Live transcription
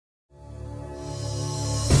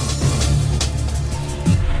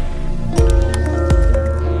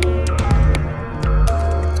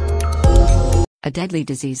a deadly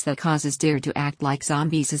disease that causes deer to act like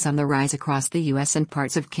zombies, is on the rise across the US and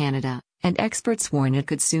parts of Canada, and experts warn it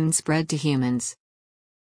could soon spread to humans.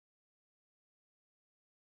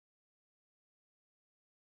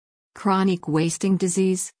 Chronic wasting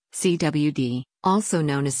disease, CWD, also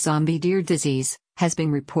known as zombie deer disease, has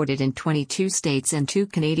been reported in 22 states and 2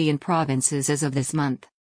 Canadian provinces as of this month.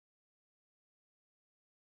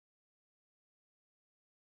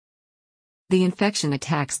 The infection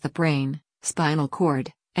attacks the brain, spinal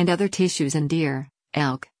cord, and other tissues in deer,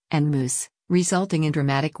 elk, and moose, resulting in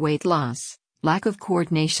dramatic weight loss, lack of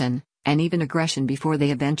coordination, and even aggression before they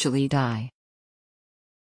eventually die.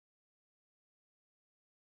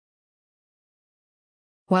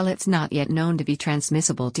 While it's not yet known to be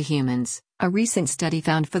transmissible to humans, a recent study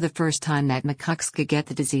found for the first time that macaques could get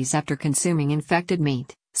the disease after consuming infected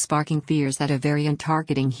meat, sparking fears that a variant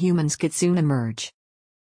targeting humans could soon emerge.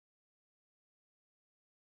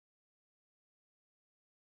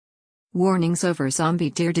 Warnings over zombie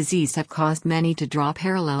deer disease have caused many to draw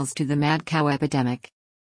parallels to the mad cow epidemic.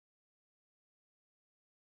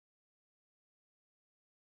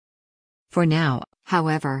 For now,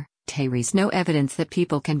 however, there is no evidence that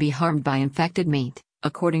people can be harmed by infected meat,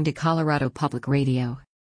 according to Colorado Public Radio.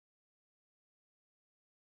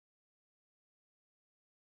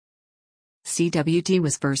 CWD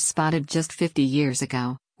was first spotted just 50 years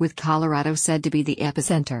ago, with Colorado said to be the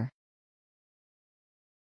epicenter.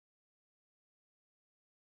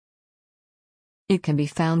 It can be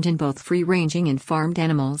found in both free-ranging and farmed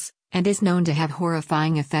animals, and is known to have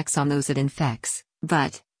horrifying effects on those it infects,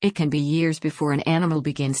 but it can be years before an animal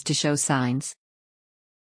begins to show signs.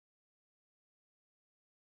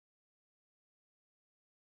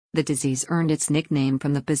 The disease earned its nickname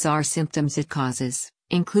from the bizarre symptoms it causes,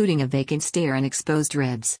 including a vacant stare and exposed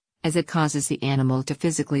ribs, as it causes the animal to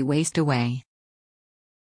physically waste away.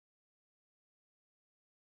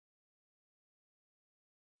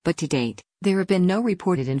 But to date, there have been no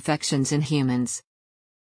reported infections in humans.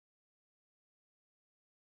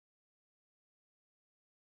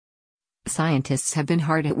 Scientists have been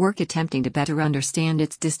hard at work attempting to better understand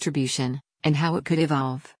its distribution, and how it could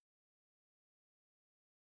evolve.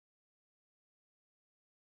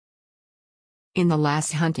 In the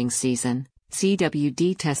last hunting season,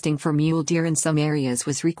 CWD testing for mule deer in some areas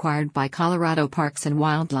was required by Colorado Parks and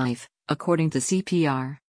Wildlife, according to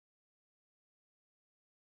CPR.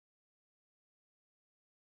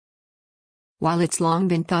 While it's long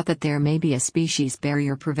been thought that there may be a species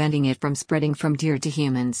barrier preventing it from spreading from deer to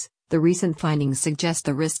humans, the recent findings suggest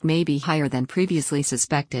the risk may be higher than previously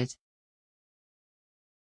suspected.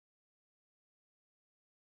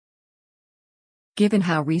 Given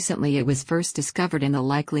how recently it was first discovered and the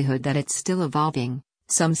likelihood that it's still evolving,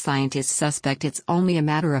 some scientists suspect it's only a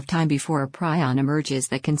matter of time before a prion emerges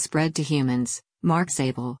that can spread to humans. Mark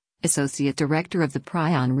Zabel, Associate Director of the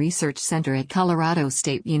Prion Research Center at Colorado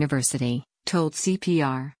State University, told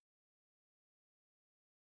CPR.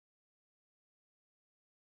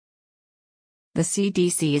 The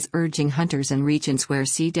CDC is urging hunters in regions where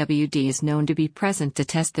CWD is known to be present to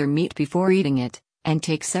test their meat before eating it, and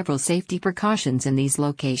take several safety precautions in these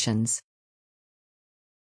locations.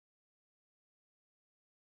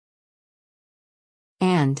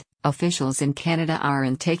 And officials in Canada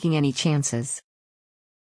aren't taking any chances.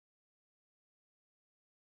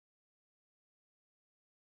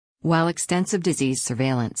 While extensive disease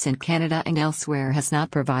surveillance in Canada and elsewhere has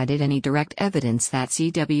not provided any direct evidence that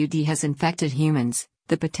CWD has infected humans,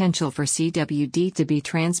 the potential for CWD to be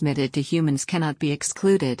transmitted to humans cannot be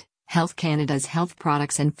excluded, Health Canada's Health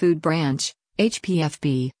Products and Food Branch,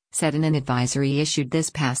 HPFB, said in an advisory issued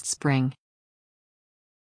this past spring.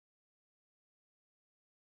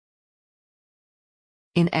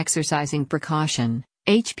 In exercising precaution,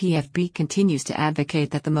 HPFB continues to advocate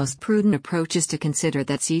that the most prudent approach is to consider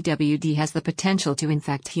that CWD has the potential to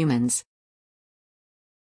infect humans,